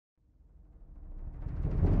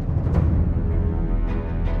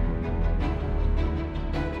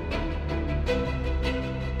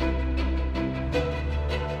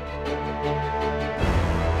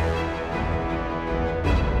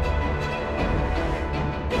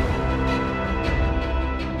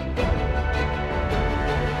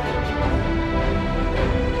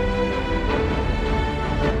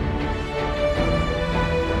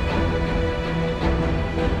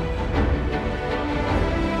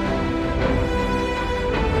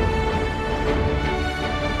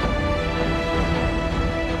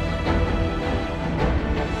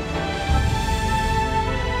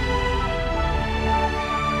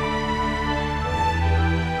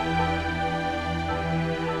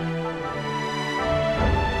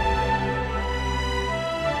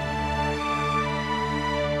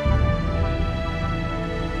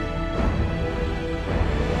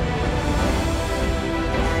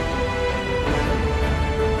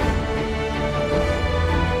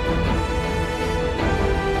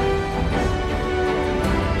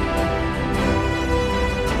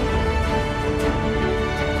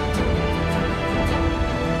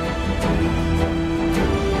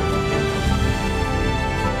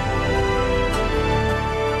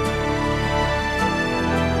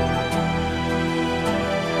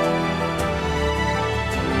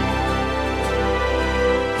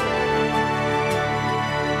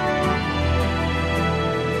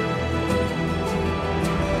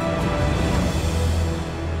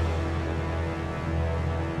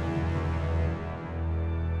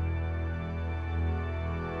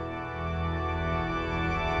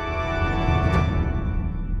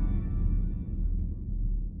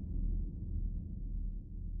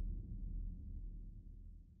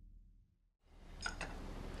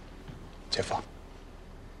姐夫，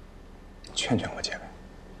劝劝我姐妹，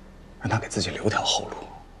让她给自己留条后路。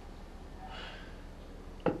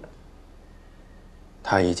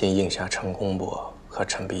他已经应下陈公博和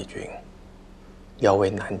陈璧君，要为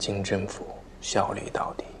南京政府效力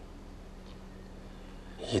到底。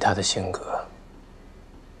以他的性格，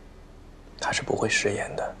他是不会食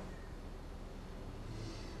言的。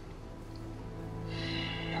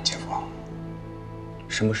姐夫，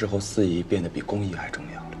什么时候私谊变得比公益还重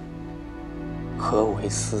要了？何为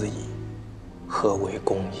私谊？何为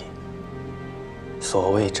公益？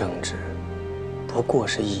所谓政治，不过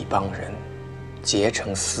是一帮人结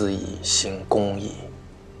成私谊，行公益，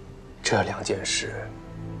这两件事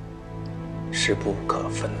是不可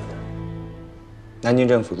分的。南京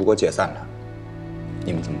政府如果解散了，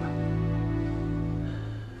你们怎么办？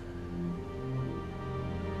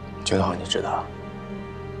君浩，你知道，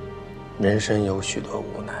人生有许多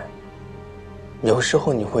无奈，有时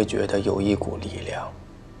候你会觉得有一股力量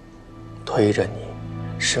推着你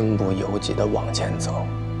身不由己地往前走。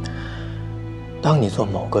当你做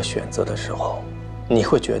某个选择的时候，你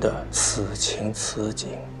会觉得此情此景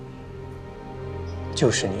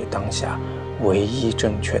就是你当下唯一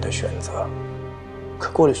正确的选择。可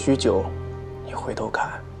过了许久，你回头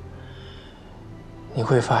看，你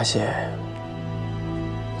会发现，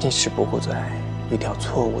你只不过在一条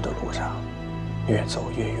错误的路上越走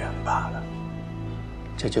越远罢了。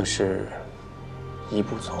这就是一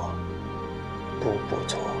步错，步步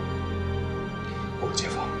错。不，姐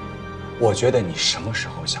夫，我觉得你什么时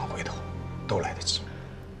候想回头，都来得及。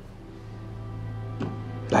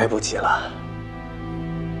来不及了，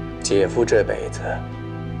姐夫这辈子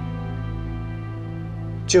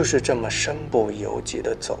就是这么身不由己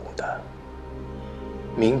地走的，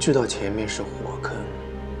明知道前面是火坑，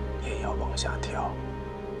也要往下跳。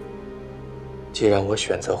既然我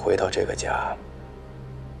选择回到这个家，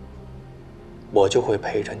我就会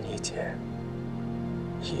陪着你姐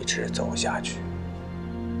一直走下去。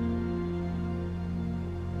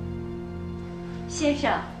先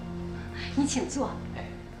生，你请坐。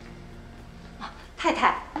太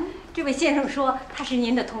太，这位先生说他是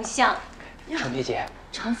您的同乡。程璧姐，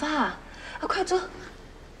长发啊，快坐。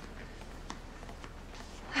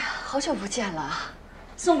哎呀，好久不见了。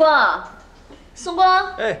宋光，宋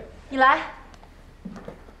光，哎，你来。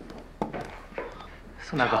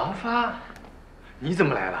宋大哥，长发，你怎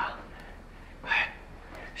么来了？哎，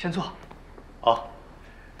先坐。哦，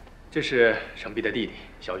这是程璧的弟弟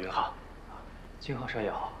小云浩。君浩少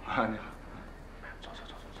爷好。啊，你好。坐。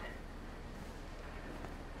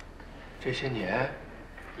这些年，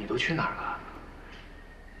你都去哪儿了？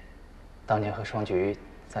当年和双菊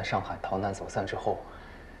在上海逃难走散之后，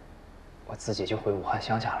我自己就回武汉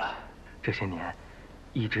乡下了。这些年，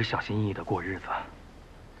一直小心翼翼地过日子。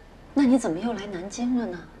那你怎么又来南京了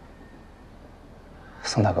呢？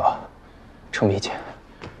宋大哥，程璧姐，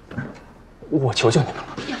我求求你们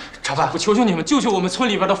了，长发，我求求你们救救我们村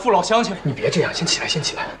里边的父老乡亲！你别这样，先起来，先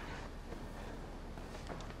起来，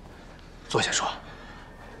坐下说。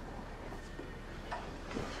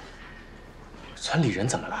村里人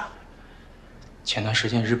怎么了？前段时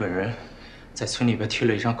间日本人在村里边贴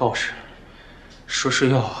了一张告示，说是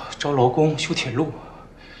要招劳工修铁路。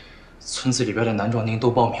村子里边的男壮丁都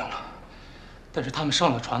报名了，但是他们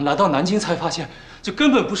上了船，来到南京才发现，这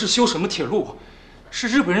根本不是修什么铁路，是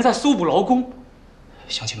日本人在搜捕劳工。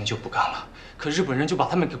乡亲们就不干了，可日本人就把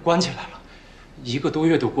他们给关起来了。1个多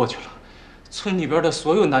月都过去了，村里边的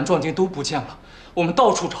所有男壮丁都不见了，我们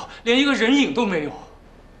到处找，连一个人影都没有。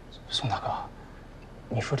宋大哥，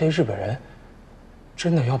你说这日本人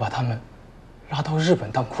真的要把他们拉到日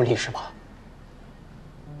本当苦力是吧？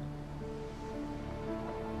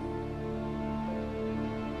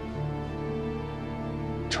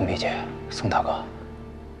程璧姐，宋大哥，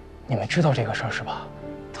你们知道这个事儿是吧？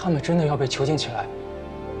他们真的要被囚禁起来，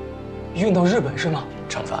运到日本是吗？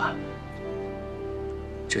程发，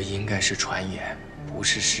这应该是传言，不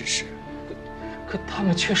是事实。可他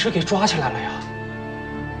们确实给抓起来了呀。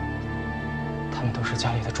他们都是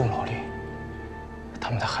家里的重劳力，他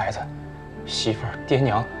们的孩子、媳妇儿、爹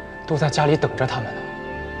娘都在家里等着他们呢。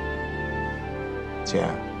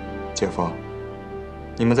姐夫，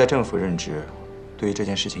你们在政府任职，对于这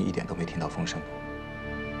件事情一点都没听到风声。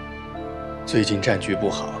最近战局不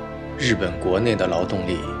好，日本国内的劳动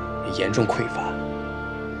力也严重匮乏，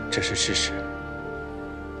这是事实。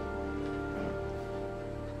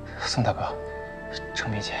宋大哥，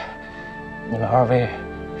程璧姐，你们2位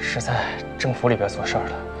是在政府里边做事儿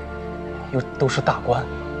的，又都是大官，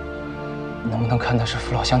能不能看在是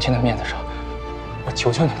父老乡亲的面子上，我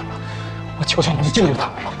求求你们了，我求求你们救救他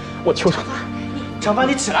们了，我求求。长发，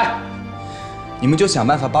你起来！你们就想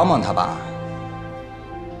办法帮帮他吧。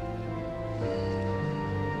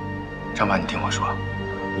长发，你听我说，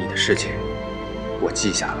你的事情我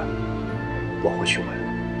记下了，我会去问。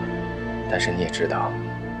但是你也知道，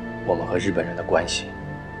我们和日本人的关系，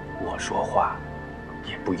我说话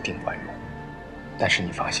也不一定管用。但是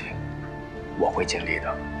你放心，我会尽力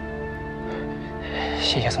的。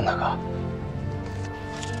谢谢宋大哥。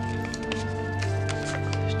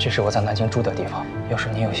这是我在南京住的地方，要是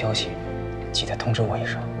您有消息，记得通知我一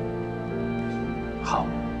声。好，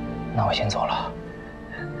那我先走了。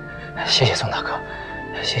谢谢宋大哥，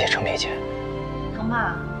谢谢程梅姐。唐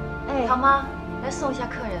妈，哎，唐妈，来送一下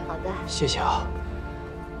客人。好的，谢谢啊。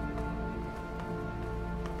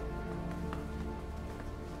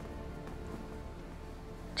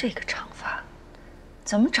这个长发，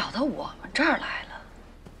怎么找到我们这儿来了？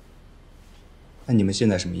那你们现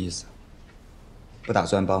在什么意思？不打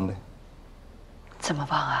算帮呗？怎么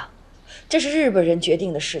帮啊？这是日本人决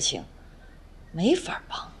定的事情，没法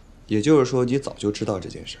帮。也就是说，你早就知道这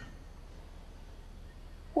件事？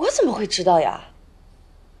我怎么会知道呀？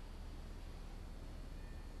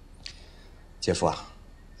姐夫啊，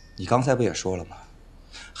你刚才不也说了吗？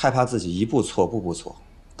害怕自己一步错步步错，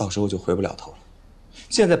到时候就回不了头了。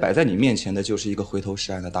现在摆在你面前的就是一个回头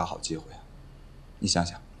是岸的大好机会啊！你想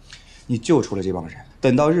想，你救出了这帮人，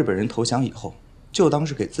等到日本人投降以后，就当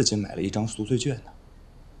是给自己买了一张赎罪券呢。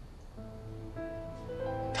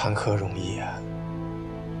谈何容易啊！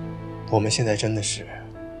我们现在真的是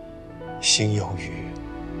心有余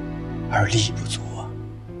而力不足啊。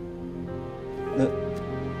那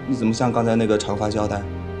你怎么向刚才那个长发交代？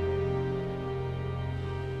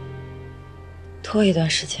拖一段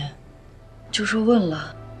时间，就说问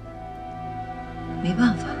了，没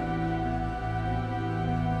办法。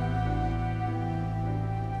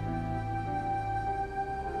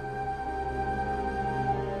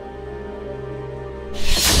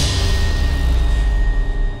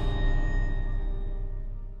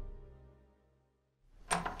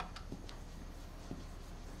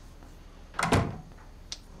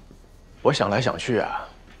我想来想去啊，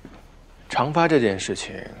长发这件事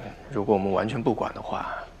情，如果我们完全不管的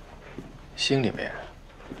话，心里面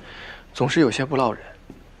总是有些不落忍，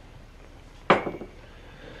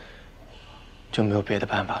就没有别的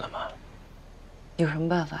办法了吗？有什么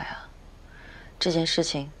办法呀？这件事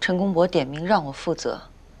情陈公博点名让我负责，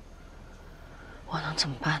我能怎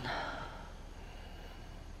么办呢？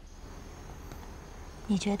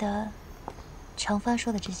你觉得长发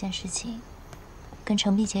说的这件事情跟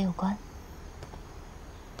程碧姐有关？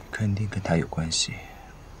肯定跟他有关系，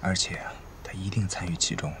而且他一定参与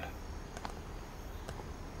其中了。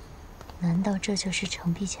难道这就是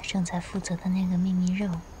程碧姐正在负责的那个秘密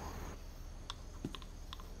任务？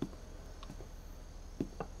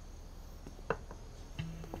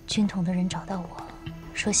军统的人找到我，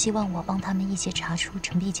说希望我帮他们一起查出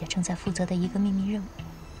程碧姐正在负责的一个秘密任务。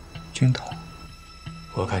军统？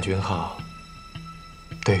我看君浩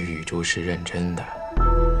对雨珠是认真的。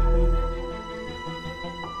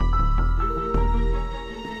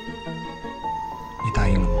你答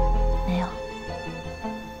应了吗？没有。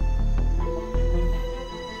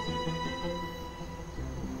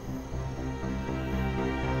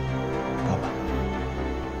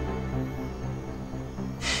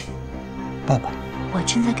爸爸，我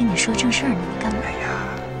正在跟你说正事儿呢，你干嘛？哎呀，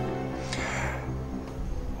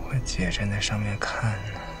我姐正在上面看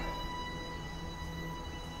呢。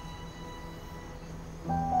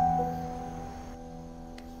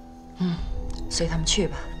随他们去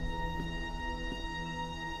吧。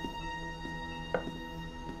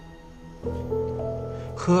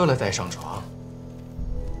喝了再上床。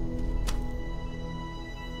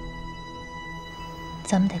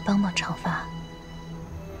咱们得帮帮长发，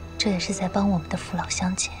这也是在帮我们的父老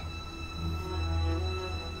乡亲。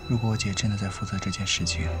如果我姐真的在负责这件事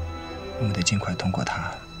情，我们得尽快通过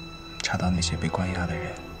她查到那些被关押的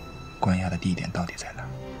人，关押的地点到底在哪。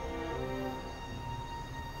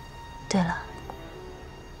对了，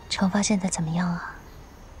长发现在怎么样啊？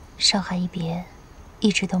上海一别，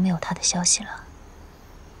一直都没有他的消息了。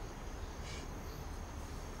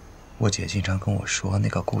我姐经常跟我说，那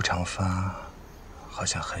个顾长发好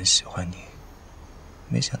像很喜欢你，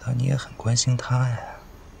没想到你也很关心他呀。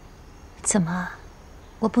怎么，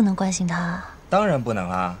我不能关心他啊？当然不能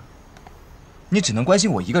啊，你只能关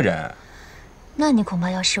心我一个人。那你恐怕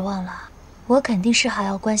要失望了，我肯定是还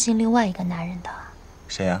要关心另外一个男人的。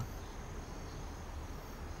谁呀？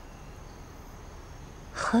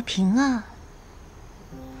和平啊。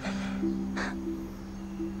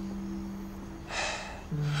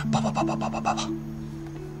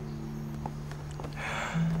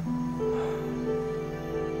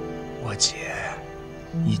我姐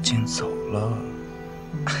已经走了。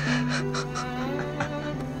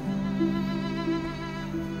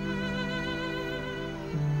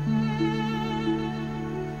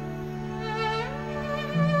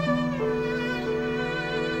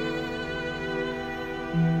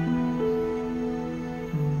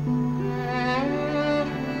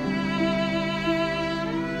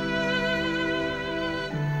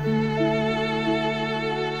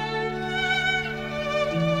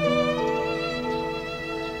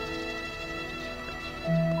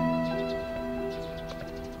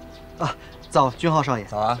早，君浩少爷。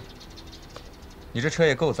早啊！你这车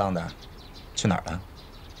也够脏的，去哪儿了？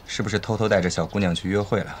是不是偷偷带着小姑娘去约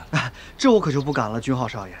会了？这我可就不敢了，君浩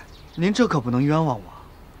少爷，您这可不能冤枉我。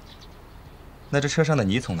那这车上的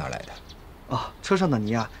泥从哪儿来的？哦，车上的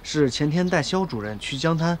泥啊，是前天带肖主任去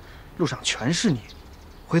江滩，路上全是泥，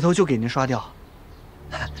回头就给您刷掉。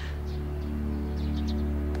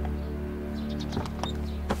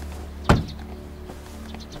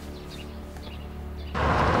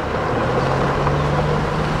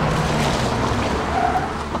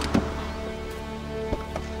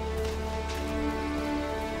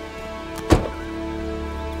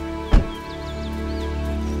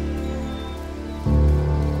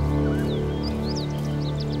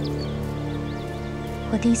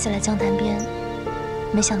我第一次来江滩边，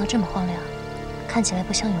没想到这么荒凉，看起来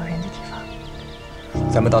不像有人的地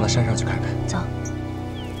方。咱们到那山上去看看。走。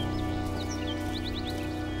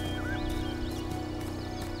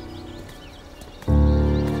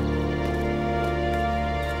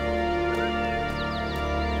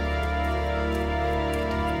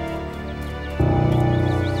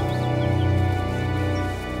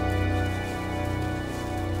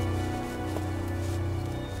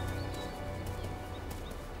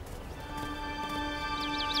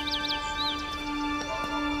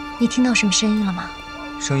你听到什么声音了吗？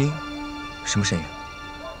声音？什么声音？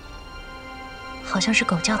好像是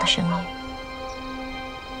狗叫的声音。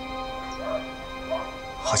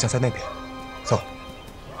好像在那边。走。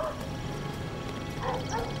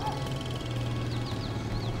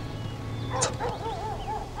走。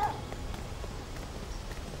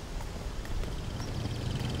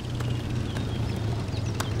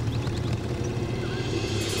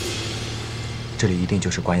这里一定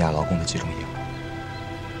就是关押劳工的集中营。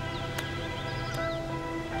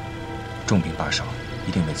重兵把守，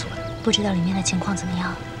一定没错的。不知道里面的情况怎么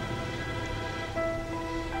样？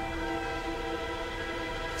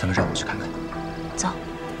咱们绕过去看看。走。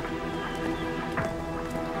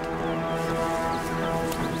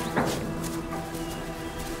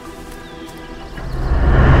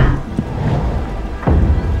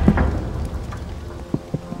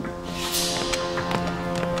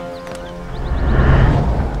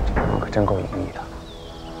这路可真够隐秘的。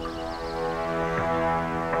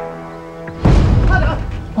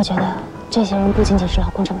我觉得这些人不仅仅是劳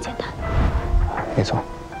工这么简单。没错，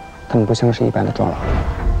他们不像是一般的壮劳力，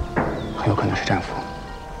很有可能是战俘。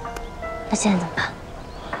那现在怎么办？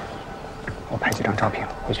我拍几张照片，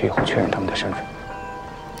回去以后确认他们的身份。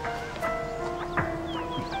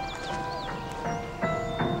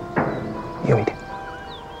右一点，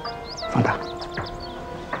放大。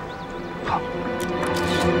好，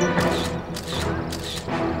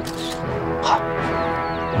好，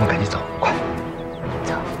我们赶紧走，快。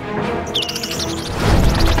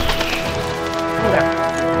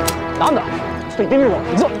なんだ、ちょっと行ってみるぞ。行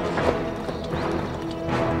くぞ。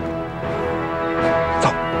走。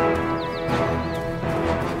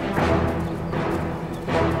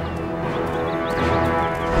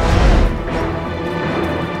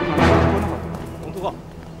本当か。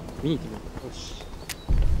見に行ってみよう。よし。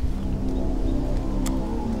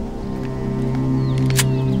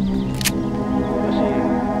よし。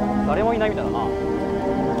誰もいないみたいだな。行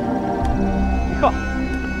くか。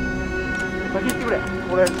先行ってくれ。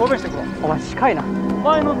俺証明してくろ。お前近いな。お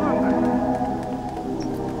前の分かよ。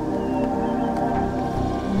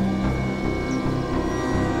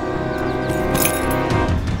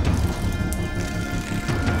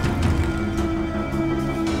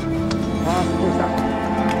ああ、すっきりした。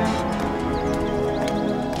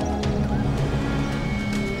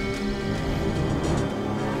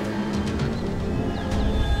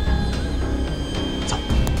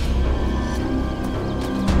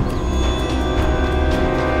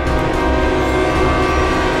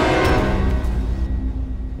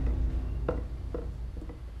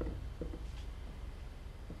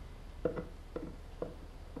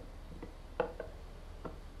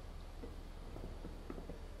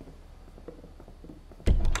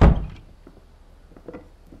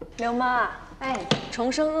刘妈，哎，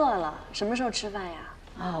重生饿了，什么时候吃饭呀？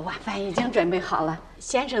晚饭已经准备好了，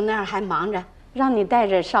先生那儿还忙着，让你带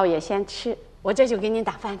着少爷先吃，我这就给你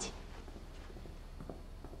打饭去。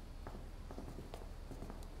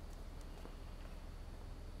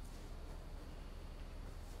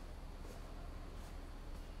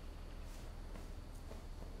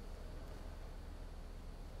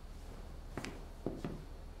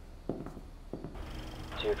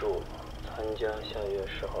记住，参加下月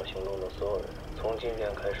10号行动的所有人，从今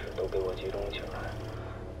天开始都给我集中起来。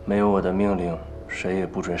没有我的命令，谁也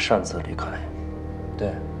不准擅自离开。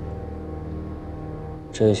对，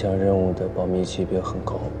这项任务的保密级别很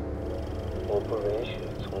高，我不允许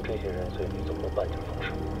从这些人嘴里走漏半点风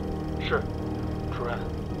声。是，主任。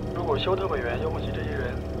如果肖特委员要问起这些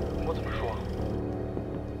人，我怎么说？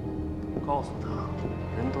告诉他，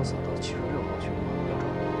人都走到76号去了，要找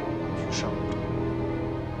我去上。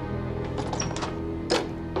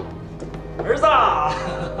儿子，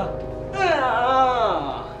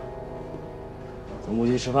怎么不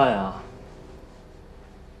去吃饭呀？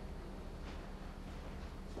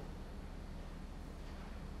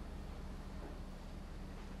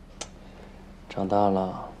长大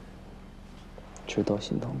了，知道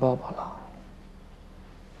心疼爸爸了。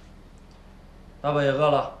爸爸也饿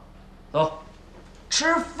了，走，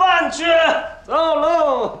吃饭去，走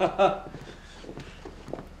喽。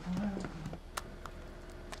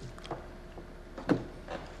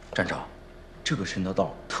站长，这个陈德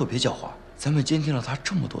道特别狡猾，咱们监听了他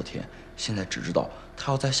这么多天，现在只知道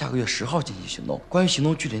他要在下个月10号进行行动。关于行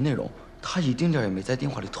动具体内容，他一丁点也没在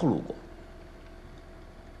电话里透露过。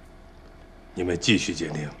你们继续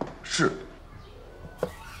监听。是。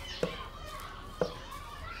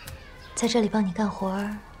在这里帮你干活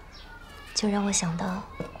儿，就让我想到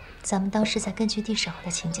咱们当时在根据地时候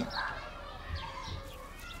的情景了。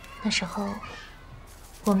那时候，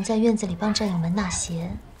我们在院子里帮战友们纳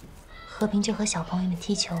鞋。和平就和小朋友们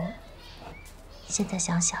踢球。现在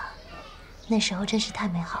想想，那时候真是太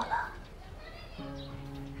美好了。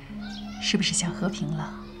是不是想和平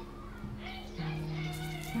了？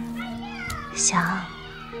想，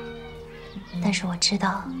但是我知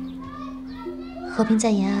道，和平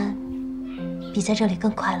在延安比在这里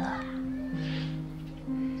更快乐。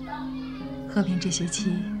和平这学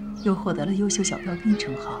期又获得了优秀小标兵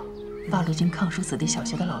称号，八路军抗蜀子弟小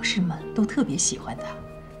学的老师们都特别喜欢他。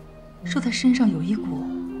说他身上有一股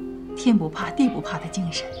天不怕地不怕的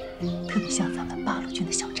精神，特别像咱们八路军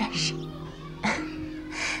的小战士。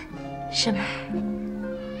是吗？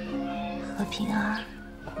和平啊，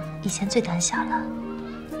以前最胆小了，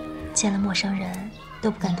见了陌生人都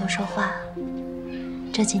不敢多说话。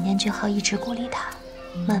这几年俊浩一直鼓励他，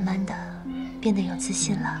慢慢的变得有自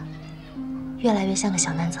信了，越来越像个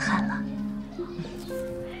小男子汉了。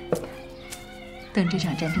等这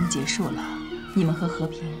场战争结束了，你们和和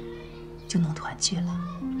平就能团聚了。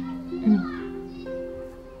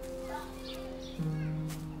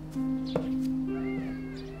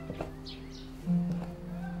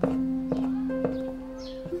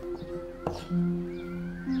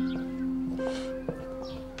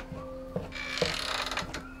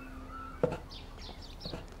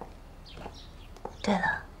对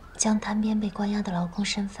了，江滩边被关押的劳工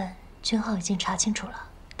身份，军号已经查清楚了，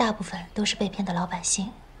大部分都是被骗的老百姓。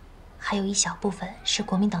还有一小部分是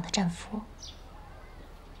国民党的战俘。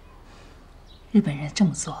日本人这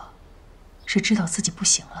么做，是知道自己不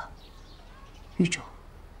行了。狱主，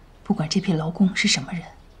不管这批劳工是什么人，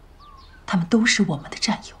他们都是我们的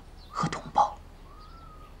战友和同胞。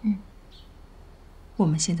我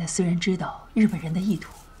们现在虽然知道日本人的意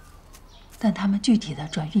图，但他们具体的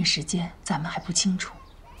转运时间咱们还不清楚。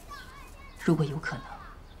如果有可能，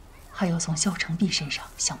还要从肖成璧身上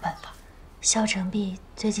想办法。肖成璧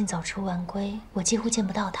最近早出晚归，我几乎见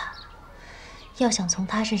不到他。要想从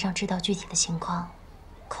他身上知道具体的情况，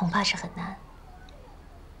恐怕是很难。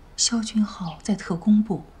肖军浩在特工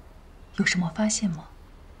部有什么发现吗？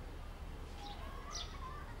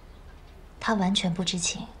他完全不知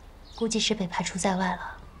情，估计是被排除在外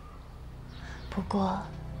了。不过，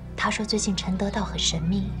他说最近陈德道很神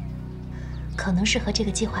秘，可能是和这个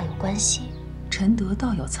计划有关系。陈德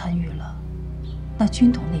道要参与了，那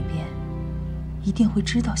军统那边一定会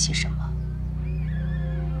知道些什么。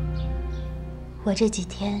我这几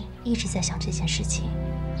天一直在想这件事情。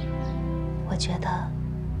我觉得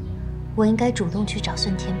我应该主动去找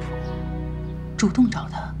孙天普。主动找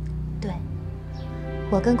他？对，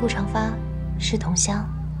我跟顾长发是同乡，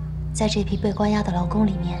在这批被关押的劳工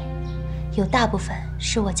里面，有大部分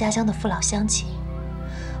是我家乡的父老乡亲。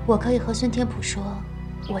我可以和孙天普说，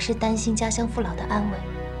我是担心家乡父老的安危，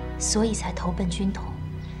所以才投奔军统。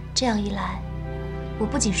这样一来，我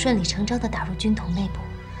不仅顺理成章地打入军统内部，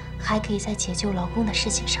还可以在解救劳工的事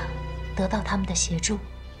情上得到他们的协助。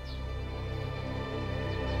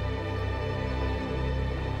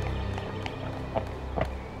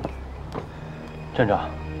站长，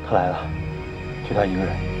他来了，就他一个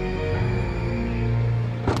人。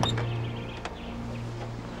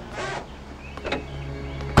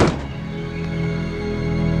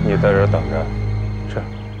你在这儿等着。是。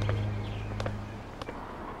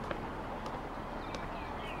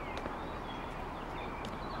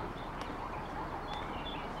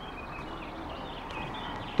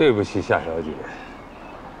对不起，夏小姐，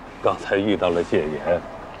刚才遇到了戒严，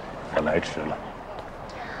才来迟了。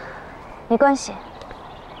没关系。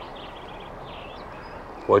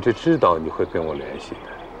我就知道你会跟我联系的。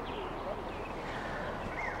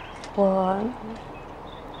我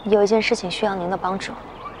有一件事情需要您的帮助。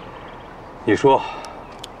你说，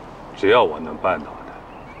只要我能办到的。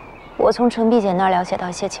我从纯碧姐那儿了解到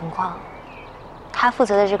一些情况，她负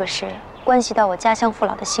责的这个事关系到我家乡父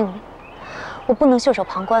老的性命，我不能袖手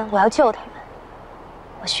旁观，我要救他们。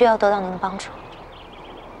我需要得到您的帮助。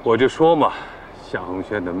我就说嘛，夏恒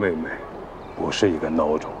轩的妹妹不是一个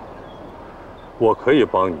孬种。我可以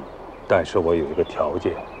帮你，但是我有一个条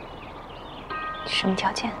件。什么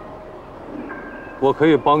条件？我可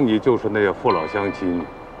以帮你救出那些父老乡亲，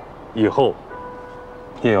以后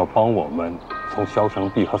你也要帮我们从肖成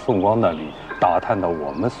璧和宋光那里打探到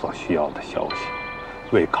我们所需要的消息，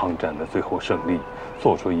为抗战的最后胜利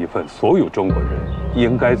做出一份所有中国人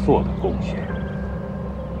应该做的贡献。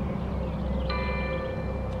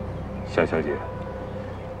夏小姐，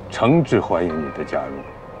诚挚欢迎你的加入。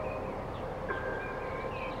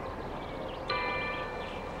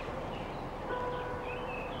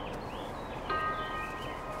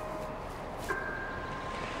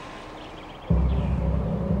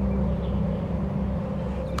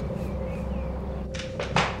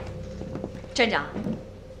站长，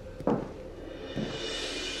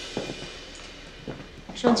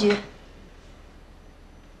双菊，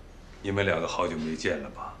你们两个好久没见了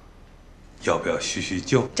吧？要不要叙叙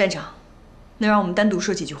旧？站长，能让我们单独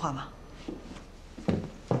说几句话吗？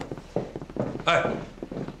哎，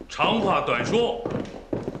长话短说。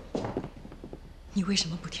你为什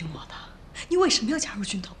么不听我的？你为什么要加入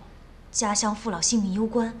军统？家乡父老性命攸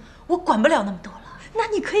关，我管不了那么多了。那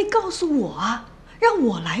你可以告诉我啊，让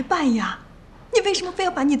我来办呀。你为什么非要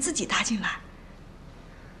把你自己搭进来？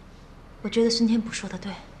我觉得孙天普说的对，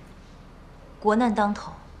国难当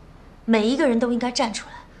头，每一个人都应该站出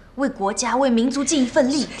来，为国家、为民族尽一份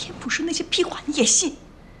力。孙天普说那些屁话你也信？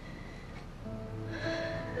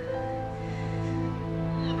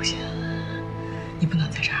不行，你不能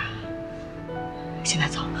在这儿。现在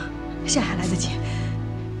走，现在还来得及。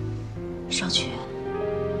双菊，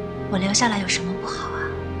我留下来有什么不好啊？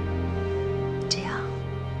这样，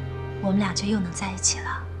我们俩就又能在一起了。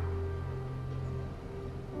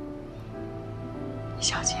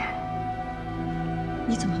小姐，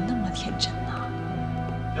你怎么那么天真呢？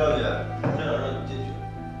小姐，站长让你进去。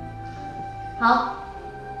好。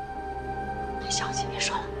小姐，别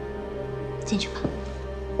说了，进去吧。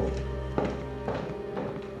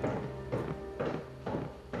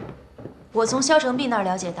我从肖成璧那儿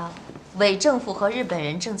了解到，伪政府和日本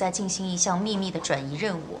人正在进行一项秘密的转移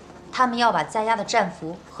任务，他们要把在押的战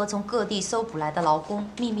俘和从各地搜捕来的劳工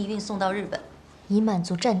秘密运送到日本，以满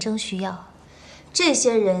足战争需要。这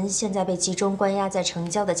些人现在被集中关押在城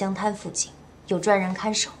郊的江滩附近，有专人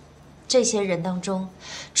看守。这些人当中，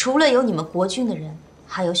除了有你们国军的人，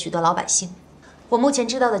还有许多老百姓。我目前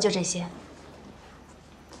知道的就这些。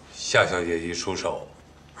夏小姐一出手，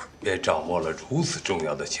便掌握了如此重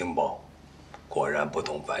要的情报，果然不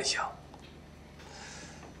同凡响。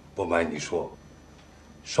不瞒你说，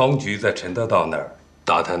双菊在陈德道那儿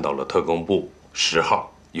打探到了特工部10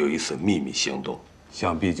号有一次秘密行动，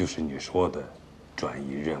想必就是你说的转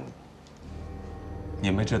移任务。你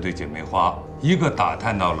们这对姐妹花，一个打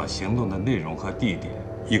探到了行动的内容和地点，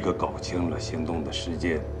一个搞清了行动的时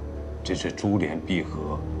间，真是珠联璧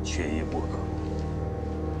合，缺一不可。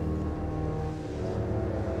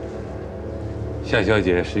夏小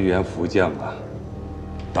姐是员副将啊，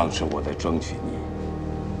当时我在争取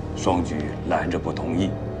你，双菊拦着不同意。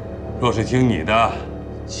若是听你的，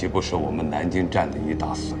岂不是我们南京站的一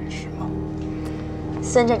大损失吗？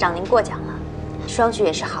孙站长，您过奖了。双菊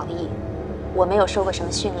也是好意，我没有受过什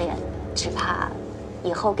么训练，只怕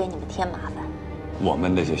以后给你们添麻烦。我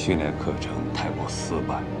们那些训练课程太过死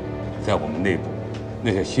板，在我们内部，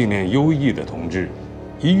那些训练优异的同志，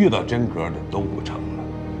一遇到真格的都不成了。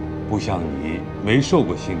不像你没受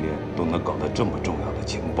过训练都能搞得这么重要的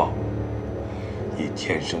情报，你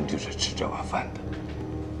天生就是吃这碗饭的。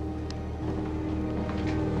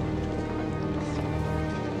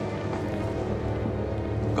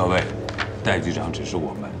各位，戴局长指示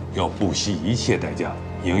我们要不惜一切代价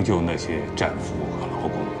营救那些战俘和劳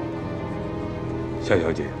工。夏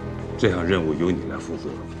小姐，这项任务由你来负责，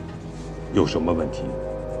有什么问题，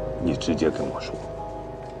你直接跟我说。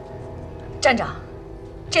站长，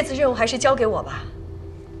这次任务还是交给我吧。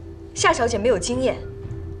夏小姐没有经验，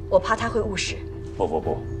我怕她会误事。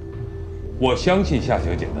不，我相信夏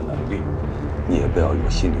小姐的能力，你也不要有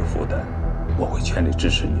心理负担，我会全力支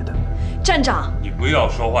持你的。站长，你不要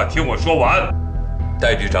说话，听我说完。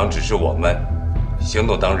戴局长指示我们，行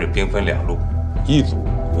动当日兵分2路，一组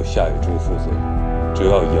由夏雨珠负责，主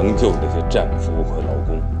要营救那些战俘和劳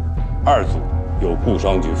工；2组由顾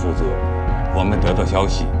双举负责。我们得到消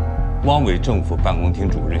息，汪伪政府办公厅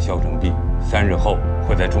主任肖成璧3日后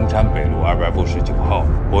会在中山北路259号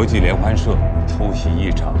国际联欢社出席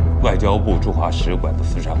一场外交部驻华使馆的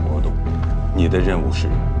慈善活动。你的任务是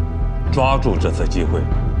抓住这次机会，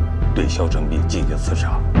对肖成璧进行刺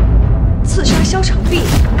杀。刺杀肖成璧？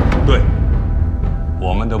对，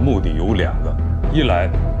我们的目的有2个：一来，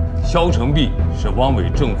肖成璧是汪伪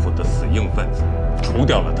政府的死硬分子，除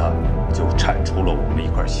掉了他，就铲除了我们一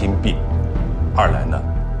块心病；二来呢，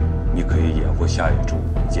你可以掩护夏雨珠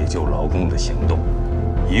解救劳工的行动。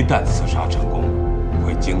一旦刺杀成功，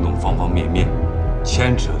会惊动方方面面，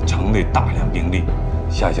牵扯城内大量兵力。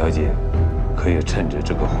夏小姐可以趁着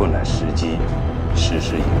这个混乱时机实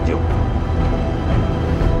施营救。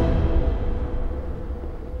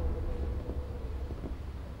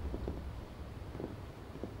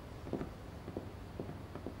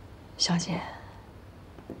小姐，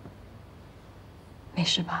没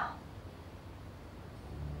事吧？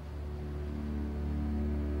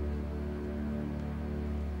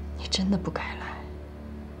你真的不该来。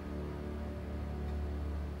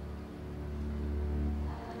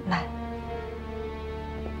来，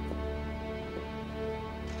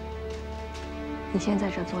你先在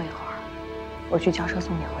这坐一会儿，我去叫车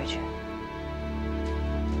送你回去。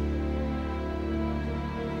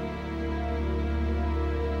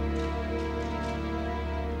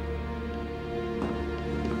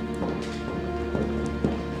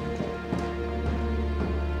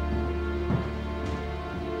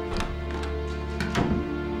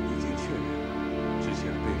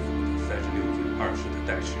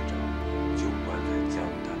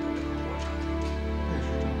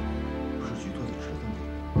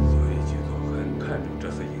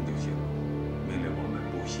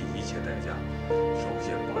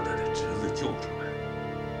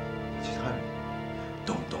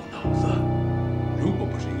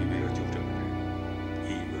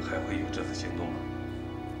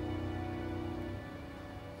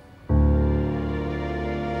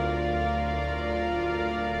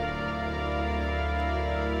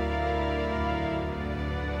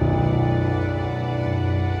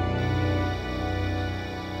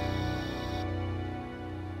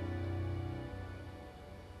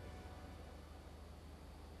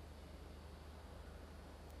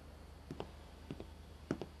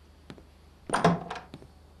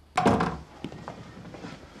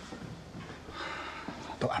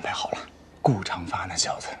都安排好了。顾长发那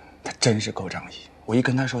小子，他真是够仗义。我一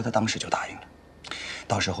跟他说，他当时就答应了。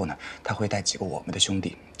到时候呢，他会带几个我们的兄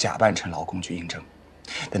弟，假扮成劳工去应征。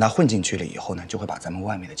等他混进去了以后呢，就会把咱们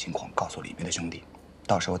外面的情况告诉里面的兄弟。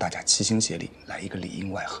到时候大家齐心协力，来一个里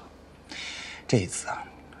应外合。这一次啊，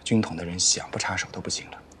军统的人想不插手都不行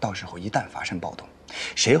了。到时候一旦发生暴动，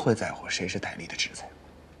谁会在乎谁是戴笠的侄子？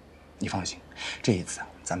你放心，这一次啊，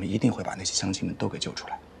咱们一定会把那些乡亲们都给救出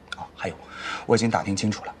来。还有，我已经打听清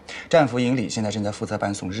楚了，战俘营里现在正在负责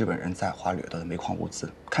搬送日本人在华掠夺的煤矿物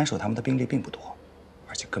资，看守他们的兵力并不多，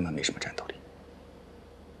而且根本没什么战斗力。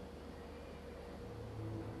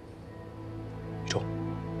宇宙，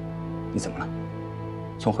你怎么了？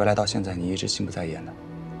从回来到现在，你一直心不在焉的，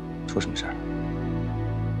出什么事儿了？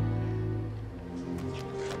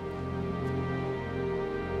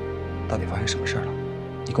到底发生什么事儿了？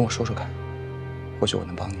你跟我说说看，或许我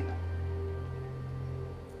能帮你呢。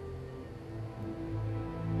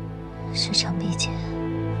是程璧姐。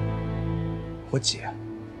我姐，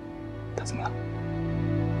她怎么了？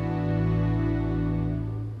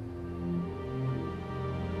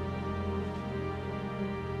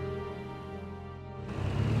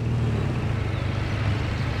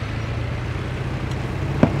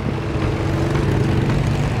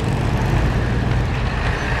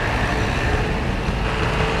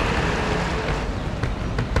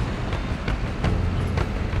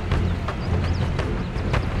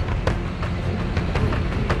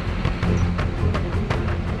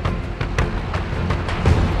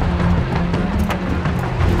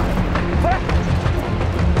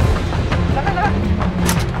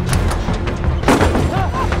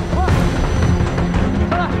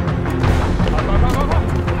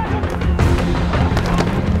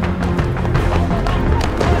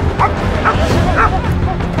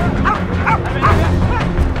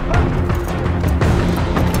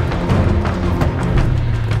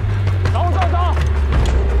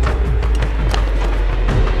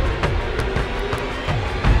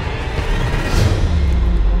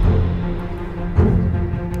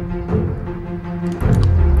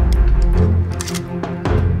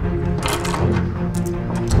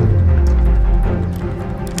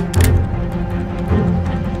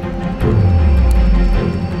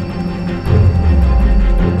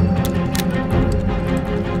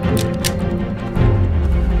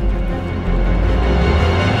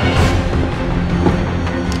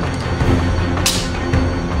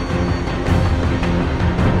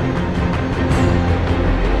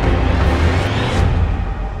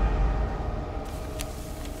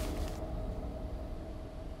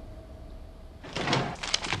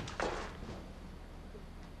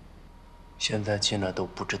现在进来都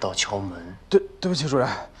不知道敲门。对不起，主任，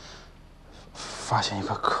发现一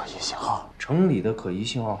个可疑信号。城里的可疑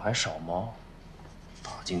信号还少吗？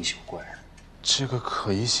大惊小怪。这个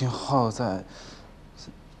可疑信号在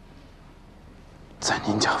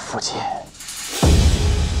您家附近。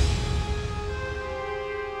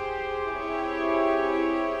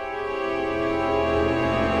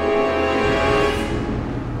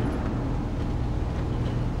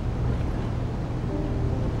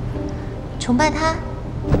崇拜他，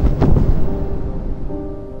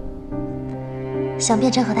想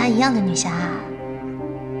变成和他一样的女侠啊？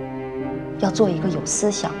要做一个有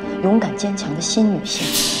思想、勇敢坚强的新女性。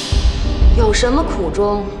有什么苦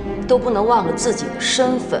衷，都不能忘了自己的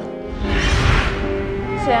身份。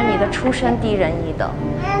虽然你的出身低人一等，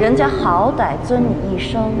人家好歹尊你一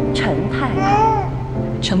声陈太太。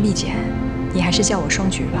程碧姐，你还是叫我双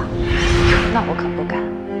菊吧。那我可不敢，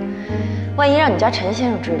万一让你家陈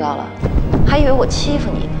先生知道了，还以为我欺负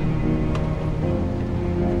你呢。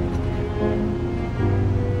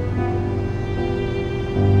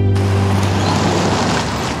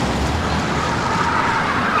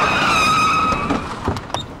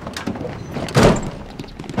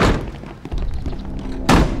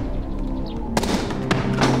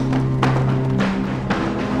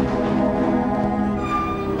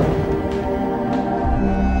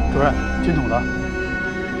主任，军统的。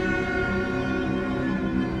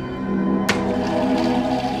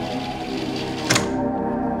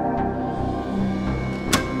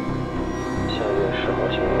下月10号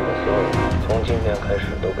行动的所有人，从今天开始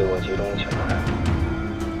都给我集中起来。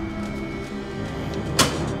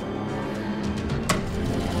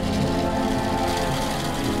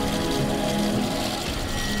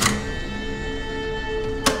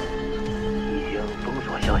已经封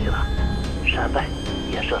锁消息了，山外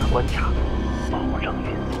也设了关卡，保证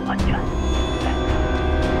运送安全。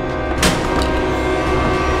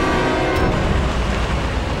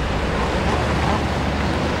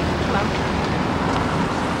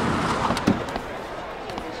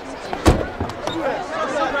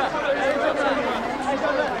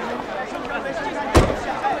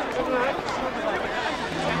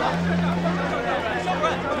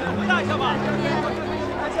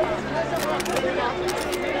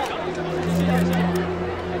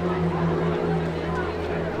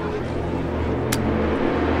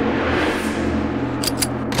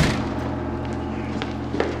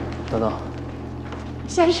等等，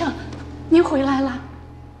先生，您回来了。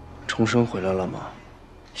重生回来了吗？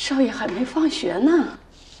少爷还没放学呢。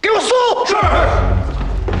给我搜！是。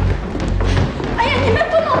哎呀，你们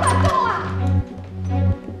不能乱动啊！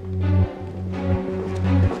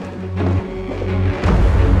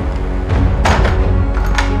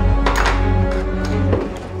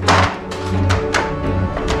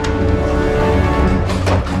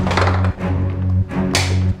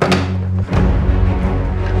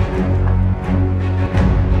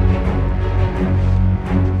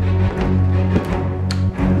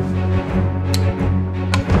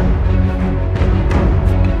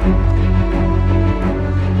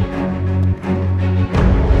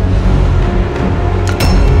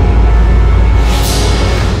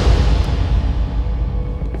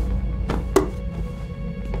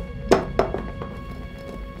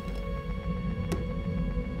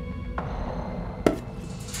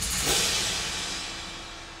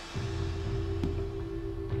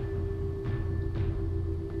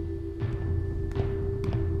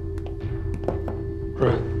主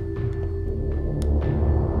任，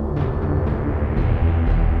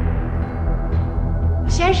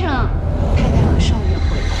先生，太太和少爷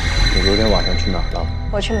回来。你昨天晚上去哪儿了？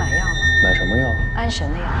我去买药了。买什么药？安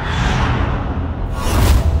神的药。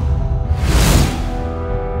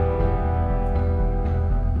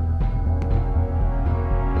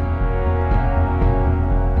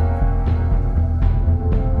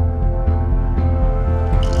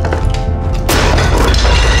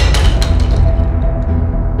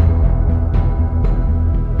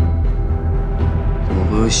怎么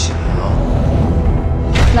会有血啊？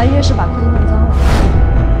来月是把裤子弄脏了。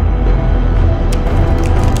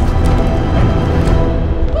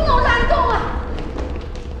不能乱动啊！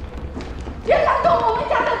别乱动我们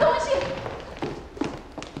家的东西。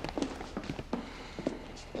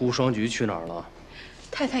顾双菊去哪儿了？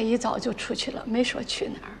太太一早就出去了，没说去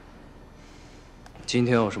哪儿。今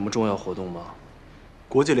天有什么重要活动吗？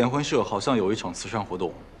国际联婚社好像有一场慈善活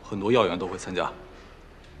动，很多要员都会参加。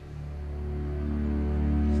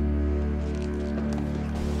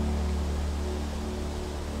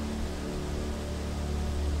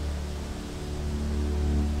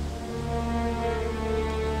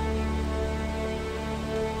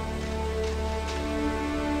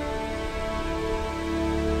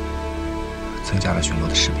增加了巡逻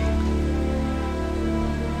的士兵。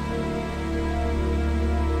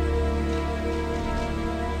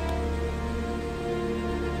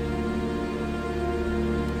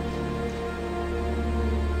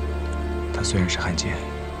他虽然是汉奸，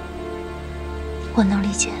我能理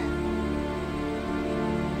解。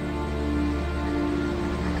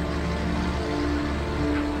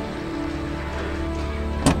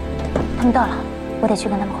他们到了，我得去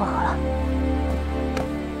跟他们会合了。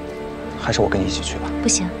还是我跟你一起去吧。不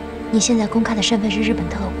行，你现在公开的身份是日本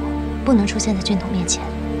特务，不能出现在军统面前。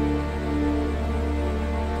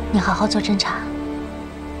你好好做侦查，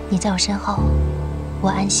你在我身后，我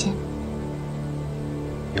安心。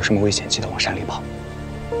有什么危险，记得往山里跑。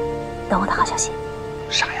等我的好消息。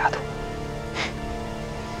傻丫头。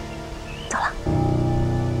走了。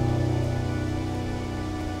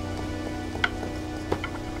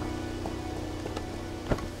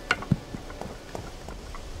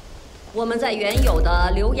我们在原有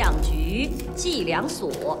的留养局、计量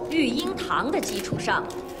所、育婴堂的基础上，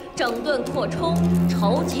整顿扩充，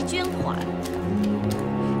筹集捐款，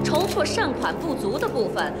筹措善款不足的部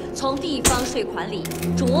分，从地方税款里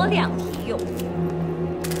酌量提用。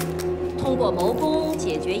通过谋公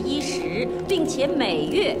解决衣食，并且每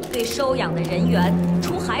月对收养的人员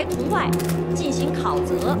除孩童外进行考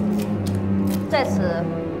责。在此，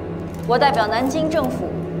我代表南京政府，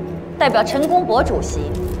代表陈公博主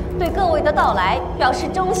席，对各位的到来表示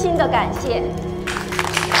衷心的感谢。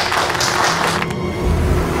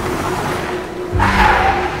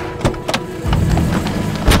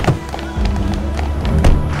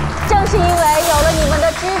正是因为有了你们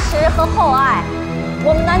的支持和厚爱，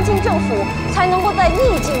我们南京政府才能够在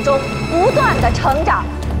逆境中不断的成长。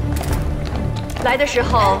来的时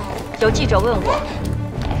候，有记者问我，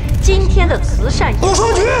今天的慈善有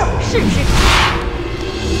数据是支持。